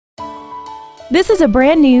This is a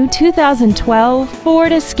brand new 2012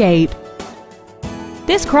 Ford Escape.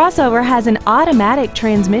 This crossover has an automatic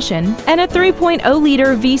transmission and a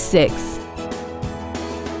 3.0-liter V6.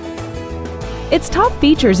 Its top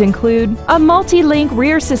features include a multi-link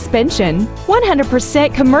rear suspension,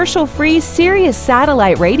 100% commercial-free Sirius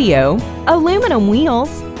satellite radio, aluminum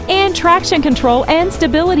wheels, and traction control and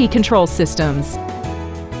stability control systems.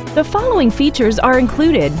 The following features are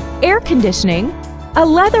included: air conditioning, a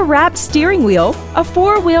leather-wrapped steering wheel, a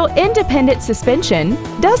 4-wheel independent suspension,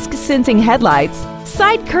 dusk-sensing headlights,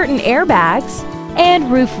 side curtain airbags, and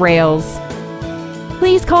roof rails.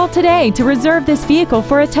 Please call today to reserve this vehicle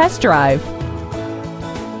for a test drive.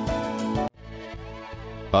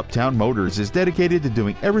 Uptown Motors is dedicated to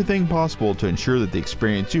doing everything possible to ensure that the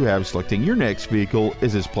experience you have selecting your next vehicle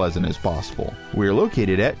is as pleasant as possible. We are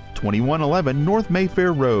located at 2111 North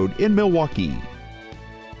Mayfair Road in Milwaukee.